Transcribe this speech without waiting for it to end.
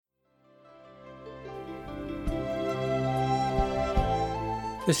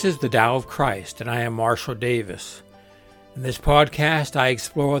This is the Tao of Christ, and I am Marshall Davis. In this podcast, I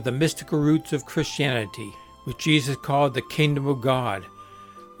explore the mystical roots of Christianity, which Jesus called the Kingdom of God,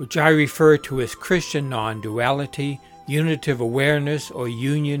 which I refer to as Christian non-duality, unitive awareness, or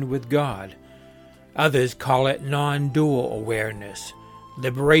union with God. Others call it non-dual awareness,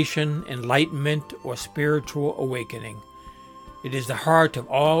 liberation, enlightenment, or spiritual awakening. It is the heart of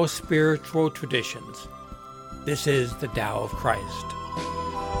all spiritual traditions. This is the Tao of Christ.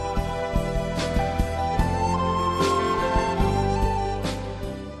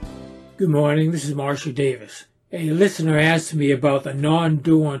 Good morning, this is Marshall Davis. A listener asked me about the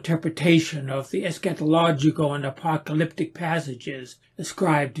non-dual interpretation of the eschatological and apocalyptic passages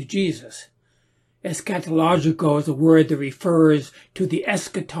ascribed to Jesus. Eschatological is a word that refers to the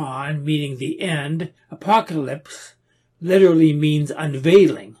eschaton, meaning the end. Apocalypse literally means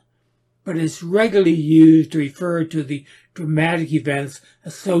unveiling, but is regularly used to refer to the dramatic events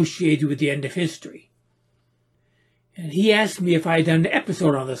associated with the end of history. And he asked me if I had done an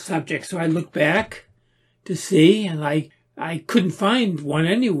episode on the subject, so I looked back to see, and I couldn't find one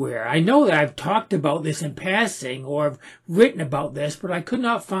anywhere. I know that I've talked about this in passing or have written about this, but I could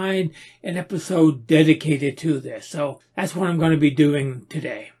not find an episode dedicated to this. So that's what I'm going to be doing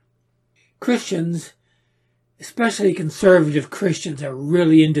today. Christians, especially conservative Christians, are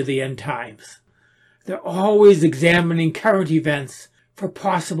really into the end times. They're always examining current events for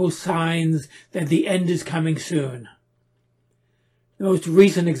possible signs that the end is coming soon. The most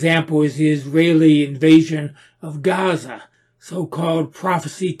recent example is the Israeli invasion of Gaza. So-called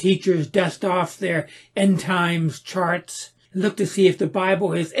prophecy teachers dust off their end times charts and look to see if the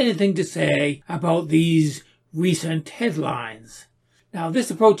Bible has anything to say about these recent headlines. Now,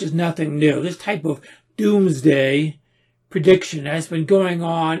 this approach is nothing new. This type of doomsday prediction has been going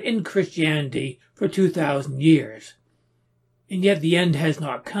on in Christianity for 2,000 years. And yet the end has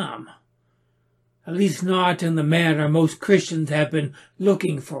not come. At least not in the manner most Christians have been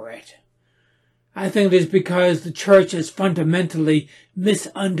looking for it. I think it is because the church has fundamentally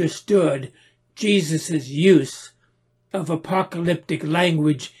misunderstood Jesus' use of apocalyptic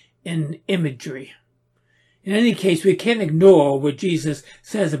language and imagery. In any case, we can't ignore what Jesus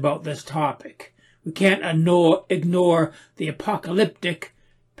says about this topic. We can't ignore the apocalyptic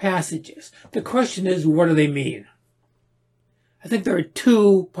passages. The question is, what do they mean? I think there are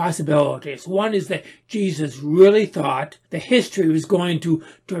two possibilities. One is that Jesus really thought that history was going to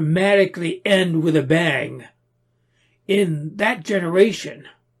dramatically end with a bang in that generation,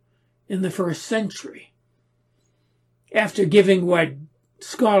 in the first century. After giving what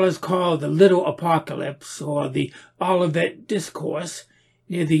scholars call the little apocalypse or the Olivet Discourse,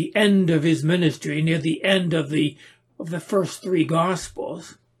 near the end of his ministry, near the end of the first three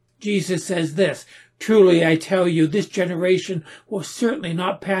Gospels, Jesus says this, "Truly I tell you, this generation will certainly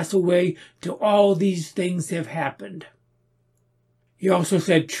not pass away till all these things have happened." He also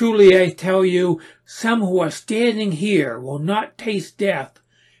said, "Truly I tell you, some who are standing here will not taste death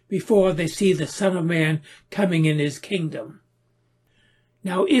before they see the Son of Man coming in his kingdom."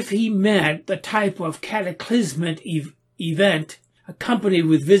 Now, if he meant the type of cataclysmic event accompanied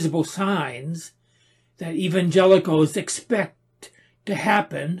with visible signs that evangelicals expect to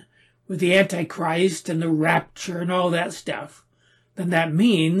happen with the Antichrist and the rapture and all that stuff, then that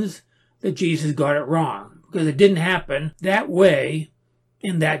means that Jesus got it wrong, because it didn't happen that way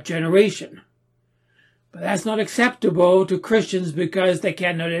in that generation. But that's not acceptable to Christians because they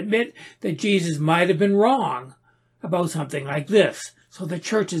cannot admit that Jesus might have been wrong about something like this. So the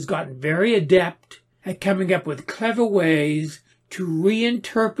church has gotten very adept at coming up with clever ways to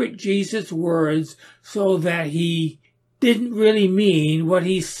reinterpret Jesus' words so that he didn't really mean what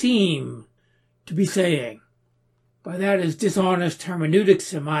he seemed to be saying. But that is dishonest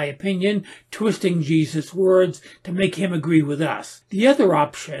hermeneutics, in my opinion, twisting Jesus' words to make him agree with us. The other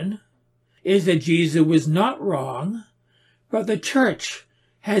option is that Jesus was not wrong, but the church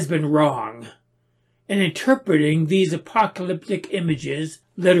has been wrong in interpreting these apocalyptic images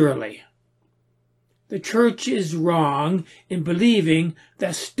literally. The church is wrong in believing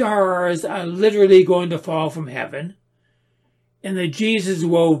that stars are literally going to fall from heaven, and that Jesus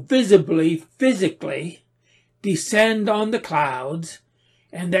will visibly, physically descend on the clouds,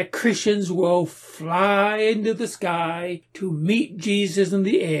 and that Christians will fly into the sky to meet Jesus in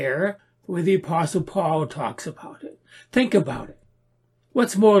the air, where the Apostle Paul talks about it. Think about it.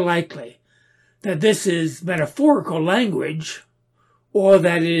 What's more likely? That this is metaphorical language, or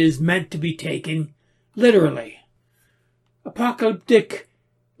that it is meant to be taken literally? Apocalyptic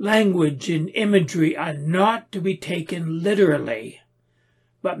language and imagery are not to be taken literally,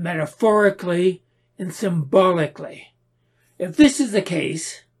 but metaphorically and symbolically. If this is the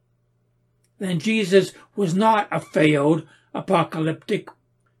case, then Jesus was not a failed apocalyptic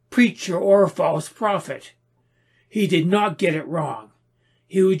preacher or a false prophet. He did not get it wrong.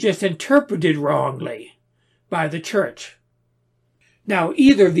 He was just interpreted wrongly by the church. Now,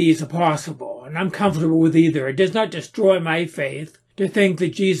 either of these are possible, and I'm comfortable with either. It does not destroy my faith to think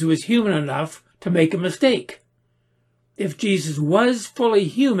that Jesus was human enough to make a mistake. If Jesus was fully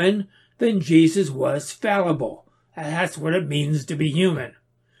human, then Jesus was fallible. And that's what it means to be human.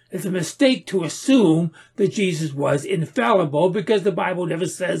 It's a mistake to assume that Jesus was infallible because the Bible never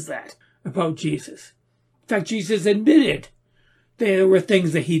says that about Jesus. In fact, Jesus admitted there were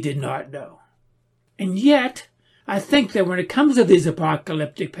things that he did not know. And yet, I think that when it comes to these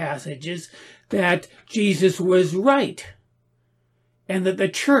apocalyptic passages, that Jesus was right and that the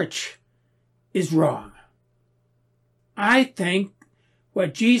church is wrong. I think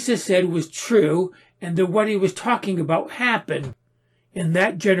what Jesus said was true and that what he was talking about happened in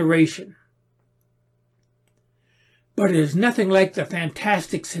that generation. But it is nothing like the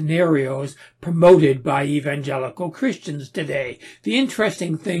fantastic scenarios promoted by evangelical Christians today. The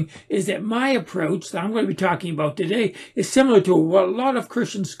interesting thing is that my approach that I'm going to be talking about today is similar to what a lot of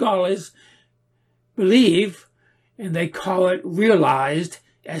Christian scholars believe, and they call it realized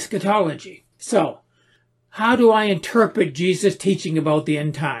eschatology. So, how do I interpret Jesus' teaching about the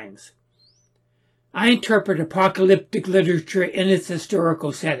end times? I interpret apocalyptic literature in its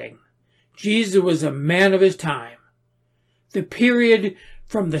historical setting. Jesus was a man of his time. The period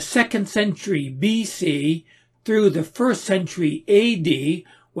from the 2nd century BC through the 1st century AD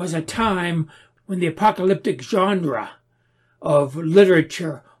was a time when the apocalyptic genre of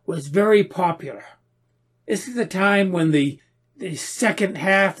literature was very popular. This is the time when the second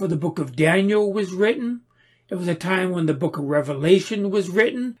half of the book of Daniel was written. It was a time when the book of Revelation was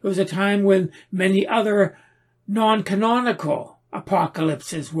written. It was a time when many other non-canonical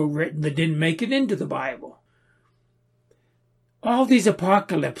apocalypses were written that didn't make it into the Bible. All these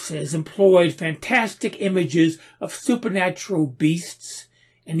apocalypses employed fantastic images of supernatural beasts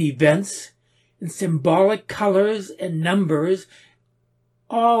and events and symbolic colors and numbers,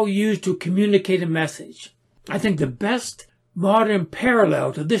 all used to communicate a message. I think the best modern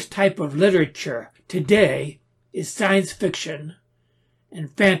parallel to this type of literature today is science fiction and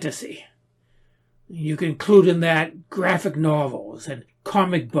fantasy. You can include in that graphic novels and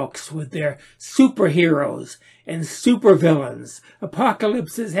comic books with their superheroes and supervillains.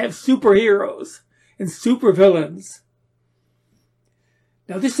 Apocalypses have superheroes and supervillains.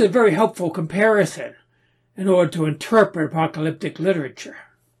 Now, this is a very helpful comparison in order to interpret apocalyptic literature.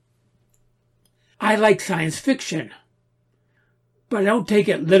 I like science fiction, but I don't take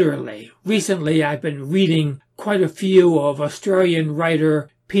it literally. Recently, I've been reading quite a few of Australian writer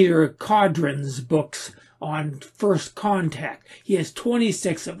Peter Caudron's books on First Contact. He has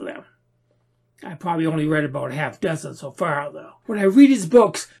 26 of them. I probably only read about half dozen so far, though. When I read his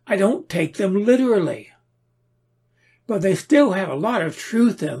books, I don't take them literally. But they still have a lot of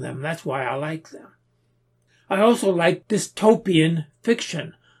truth in them. That's why I like them. I also like dystopian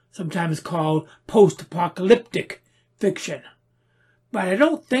fiction, sometimes called post-apocalyptic fiction. But I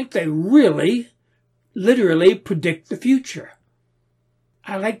don't think they really, literally predict the future.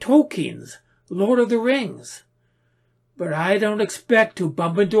 I like Tolkien's Lord of the Rings. But I don't expect to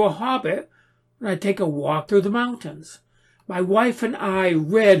bump into a hobbit when I take a walk through the mountains. My wife and I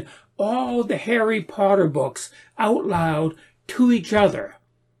read all the Harry Potter books out loud to each other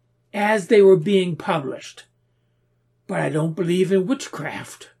as they were being published. But I don't believe in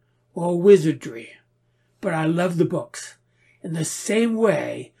witchcraft or wizardry. But I love the books. In the same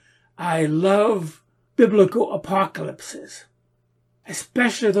way, I love biblical apocalypses,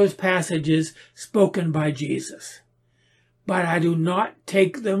 especially those passages spoken by Jesus. But I do not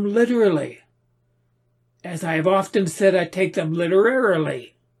take them literally. As I have often said, I take them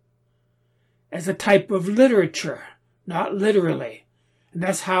literarily, as a type of literature, not literally. And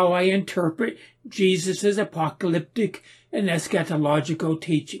that's how I interpret Jesus' apocalyptic and eschatological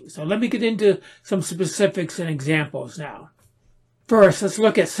teaching. So let me get into some specifics and examples now. First, let's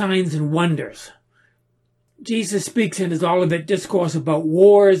look at signs and wonders. Jesus speaks in his Olivet Discourse about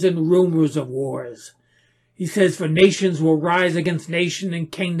wars and rumors of wars. He says, for nations will rise against nation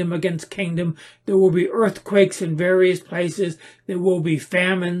and kingdom against kingdom. There will be earthquakes in various places. There will be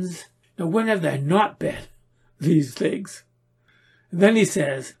famines. Now, when have there not been these things? And then he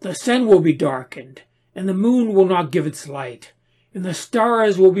says, the sun will be darkened, and the moon will not give its light, and the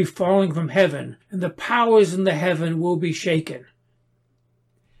stars will be falling from heaven, and the powers in the heaven will be shaken.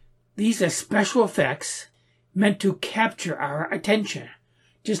 These are special effects meant to capture our attention,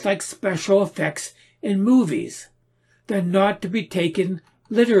 just like special effects in movies. they're not to be taken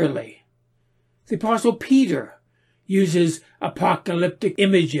literally. The Apostle Peter uses apocalyptic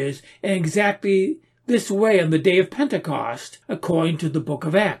images in exactly this way on the day of Pentecost, according to the book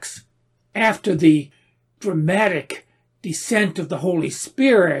of Acts. After the dramatic descent of the Holy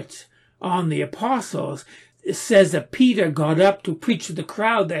Spirit on the apostles, it says that Peter got up to preach to the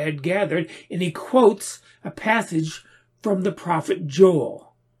crowd that had gathered, and he quotes a passage from the prophet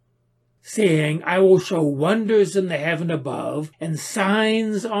Joel, saying, "I will show wonders in the heaven above, and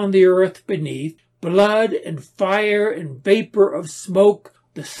signs on the earth beneath, blood and fire and vapor of smoke.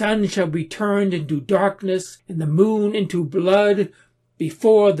 The sun shall be turned into darkness, and the moon into blood,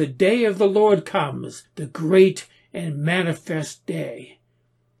 before the day of the Lord comes, the great and manifest day."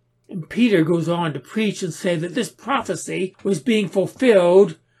 And Peter goes on to preach and say that this prophecy was being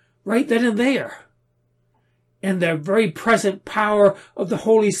fulfilled right then and there, and the very present power of the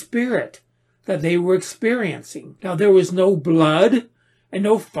Holy Spirit that they were experiencing. Now, there was no blood and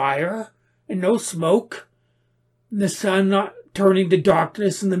no fire and no smoke, and the sun not turning to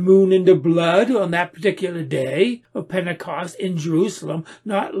darkness and the moon into blood on that particular day of Pentecost in Jerusalem,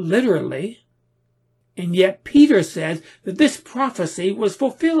 not literally. And yet Peter says that this prophecy was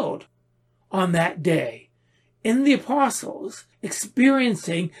fulfilled on that day in the apostles,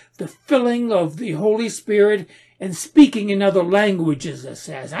 experiencing the filling of the Holy Spirit and speaking in other languages, it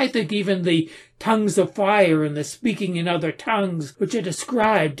says. I think even the tongues of fire and the speaking in other tongues, which are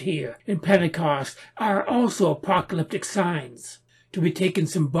described here in Pentecost, are also apocalyptic signs to be taken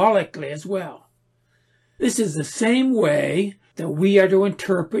symbolically as well. This is the same way that we are to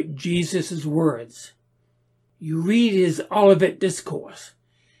interpret Jesus' words. You read his Olivet Discourse,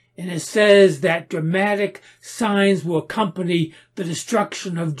 and it says that dramatic signs will accompany the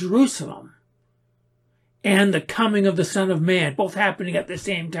destruction of Jerusalem and the coming of the Son of Man, both happening at the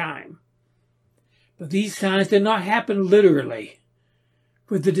same time. But these signs did not happen literally,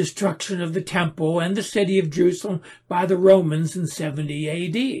 with the destruction of the temple and the city of Jerusalem by the Romans in 70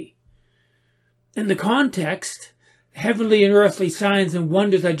 A.D. In the context, heavenly and earthly signs and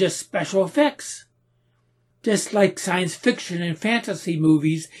wonders are just special effects. Just like science fiction and fantasy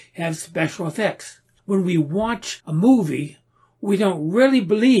movies have special effects. When we watch a movie, we don't really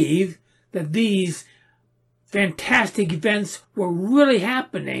believe that these fantastic events were really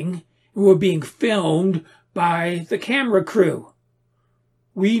happening and were being filmed by the camera crew.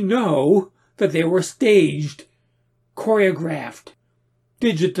 We know that they were staged, choreographed,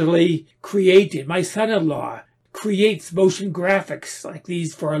 digitally created. My son-in-law creates motion graphics like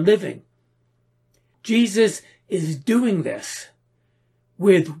these for a living. Jesus is doing this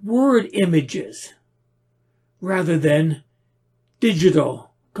with word images rather than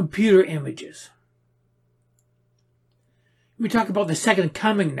digital computer images. We talk about the second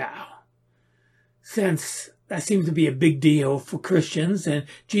coming now, since that seems to be a big deal for Christians, and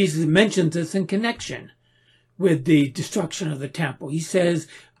Jesus mentions this in connection with the destruction of the temple. He says,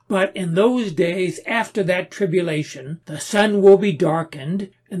 "But in those days after that tribulation, the sun will be darkened,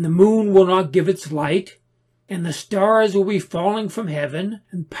 and the moon will not give its light, and the stars will be falling from heaven,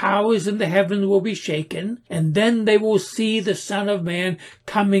 and powers in the heavens will be shaken, and then they will see the Son of Man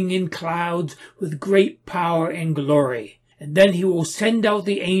coming in clouds with great power and glory. And then he will send out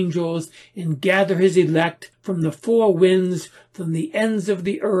the angels and gather his elect from the four winds, from the ends of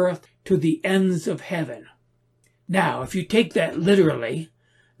the earth to the ends of heaven." Now, if you take that literally,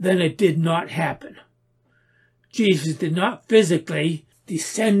 then it did not happen. Jesus did not physically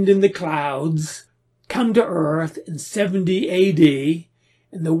descend in the clouds, come to earth in 70 A.D.,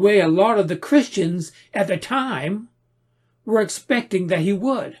 in the way a lot of the Christians at the time were expecting that he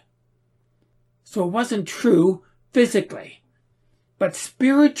would. So it wasn't true physically. But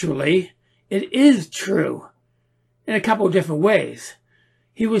spiritually, it is true in a couple of different ways.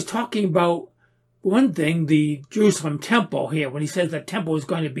 He was talking about, one thing, the Jerusalem temple here, when he says the temple is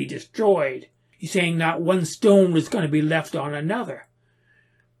going to be destroyed. He's saying not one stone is going to be left on another.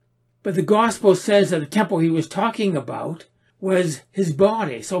 But the gospel says that the temple he was talking about was his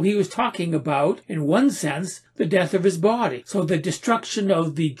body. So he was talking about, in one sense, the death of his body. So the destruction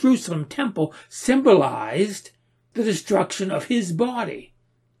of the Jerusalem temple symbolized the destruction of his body.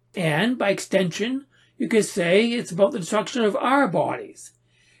 And, by extension, you could say it's about the destruction of our bodies.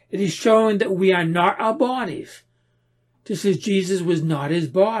 It is showing that we are not our bodies, just as Jesus was not his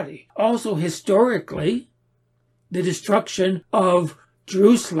body. Also, historically, the destruction of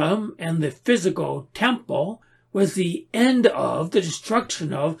Jerusalem and the physical temple was the end of the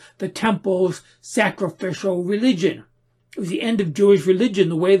destruction of the temple's sacrificial religion. It was the end of Jewish religion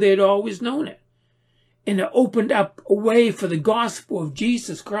the way they had always known it. And it opened up a way for the gospel of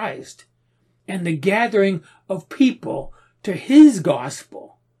Jesus Christ and the gathering of people to his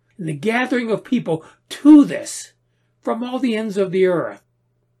gospel, and the gathering of people to this from all the ends of the earth.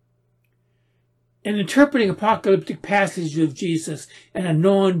 In interpreting apocalyptic passages of Jesus in a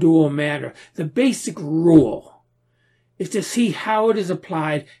non-dual manner, the basic rule is to see how it is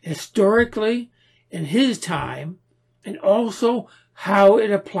applied historically in his time, and also how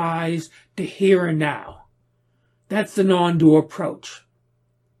it applies to here and now. That's the non-dual approach.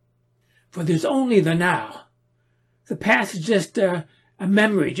 For there's only the now. The past is just a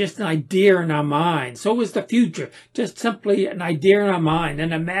memory, just an idea in our mind. So is the future, just simply an idea in our mind,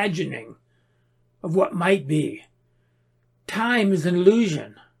 an imagining of what might be. Time is an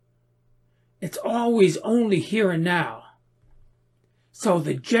illusion. It's always only here and now. So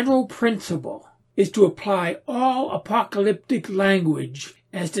the general principle is to apply all apocalyptic language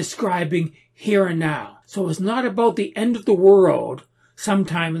as describing here and now. So it's not about the end of the world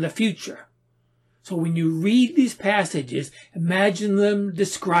sometime in the future. So when you read these passages, imagine them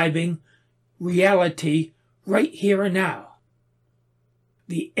describing reality right here and now.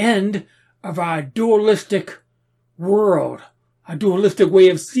 The end of our dualistic world, our dualistic way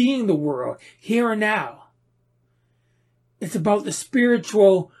of seeing the world, here and now. It's about the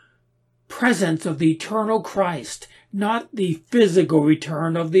spiritual presence of the eternal Christ, not the physical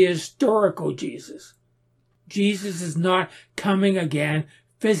return of the historical Jesus. Jesus is not coming again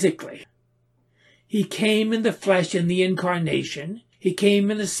physically. He came in the flesh in the incarnation. He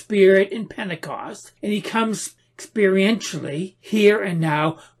came in the spirit in Pentecost. And he comes experientially here and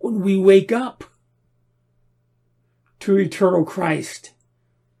now when we wake up to eternal Christ.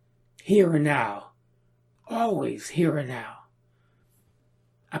 Here and now. Always here and now.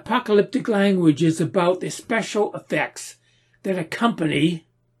 Apocalyptic language is about the special effects that accompany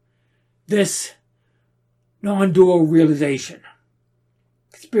this non-dual realization,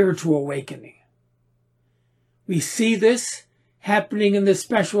 spiritual awakening. We see this happening in the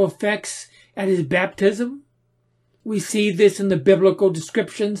special effects at his baptism. We see this in the biblical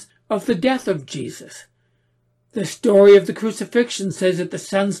descriptions of the death of Jesus. The story of the crucifixion says that the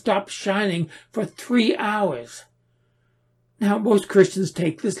sun stopped shining for 3 hours. Now, most Christians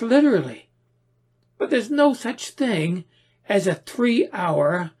take this literally, but there's no such thing as a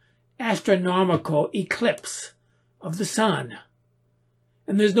 3-hour astronomical eclipse of the sun.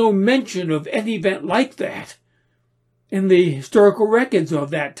 And there's no mention of any event like that in the historical records of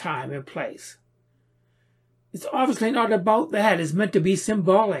that time and place. It's obviously not about that. It's meant to be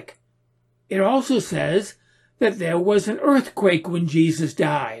symbolic. It also says that there was an earthquake when Jesus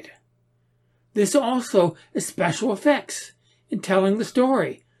died. This also is special effects in telling the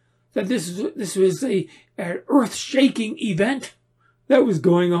story, that this was an earth-shaking event that was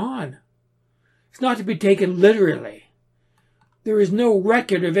going on. It's not to be taken literally. There is no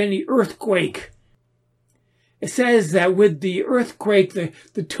record of any earthquake. It says that with the earthquake,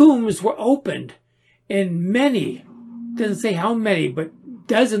 the tombs were opened, and many, doesn't say how many, but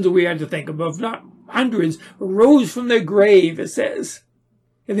dozens we had to think of, if not hundreds, rose from their grave, it says,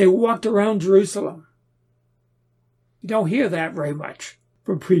 and they walked around Jerusalem. You don't hear that very much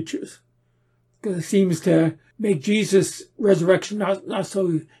from preachers, because it seems to make Jesus' resurrection not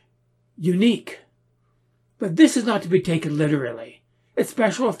so unique. But this is not to be taken literally. It's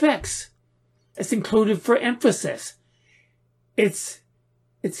special effects. It's included for emphasis. It's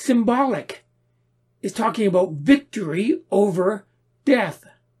symbolic. It's talking about victory over death.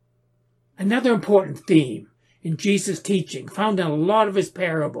 Another important theme in Jesus' teaching, found in a lot of his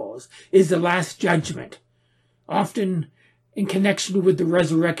parables, is the Last Judgment, often in connection with the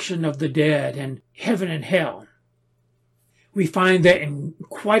resurrection of the dead and heaven and hell. We find that in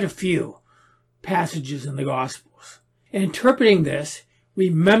quite a few passages in the Gospels. In interpreting this,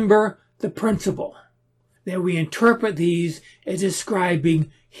 remember the principle that we interpret these as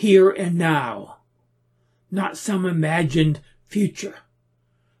describing here and now, not some imagined future.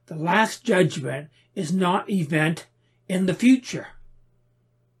 The Last Judgment is not an event in the future.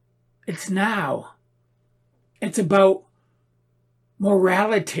 It's now. It's about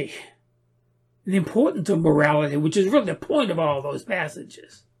morality, the importance of morality, which is really the point of all those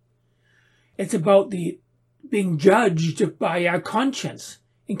passages. It's about being judged by our conscience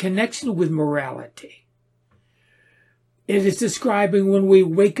in connection with morality. It is describing when we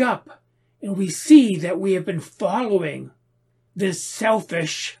wake up and we see that we have been following this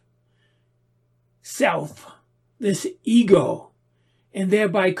selfish self, this ego, and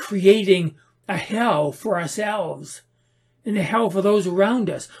thereby creating a hell for ourselves and a hell for those around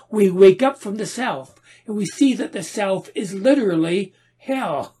us. We wake up from the self and we see that the self is literally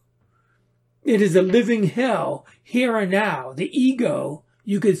hell. It is a living hell here and now. The ego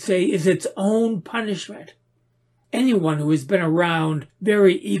you could say, is its own punishment. Anyone who has been around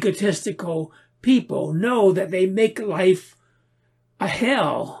very egotistical people know that they make life a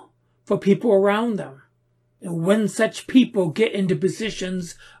hell for people around them. And when such people get into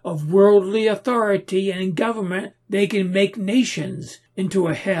positions of worldly authority and in government, they can make nations into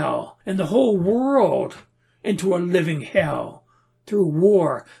a hell and the whole world into a living hell through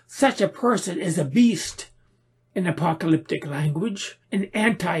war. Such a person is a beast in apocalyptic language, an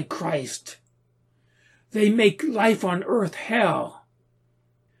antichrist. They make life on earth hell.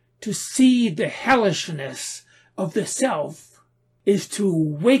 To see the hellishness of the self is to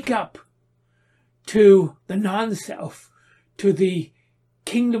wake up to the non-self, to the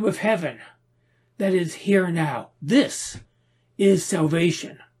kingdom of heaven that is here now. This is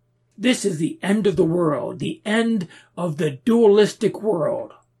salvation. This is the end of the world, the end of the dualistic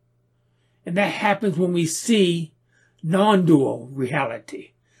world. And that happens when we see non-dual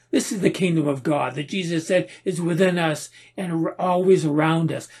reality. This is the kingdom of God that Jesus said is within us and always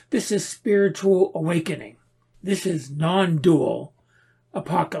around us. This is spiritual awakening. This is non-dual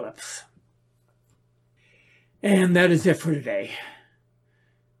apocalypse. And that is it for today.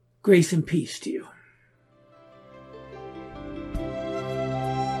 Grace and peace to you.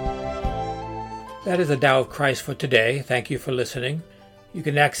 That is the Tao of Christ for today. Thank you for listening. You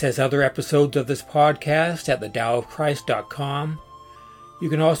can access other episodes of this podcast at thedaoofchrist.com. You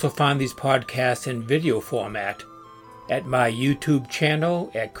can also find these podcasts in video format at my YouTube channel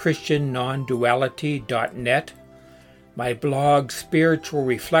at christiannonduality.net. My blog, Spiritual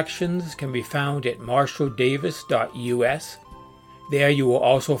Reflections, can be found at marshalldavis.us. There you will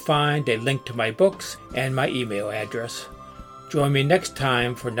also find a link to my books and my email address. Join me next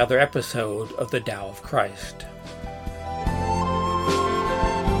time for another episode of the Tao of Christ.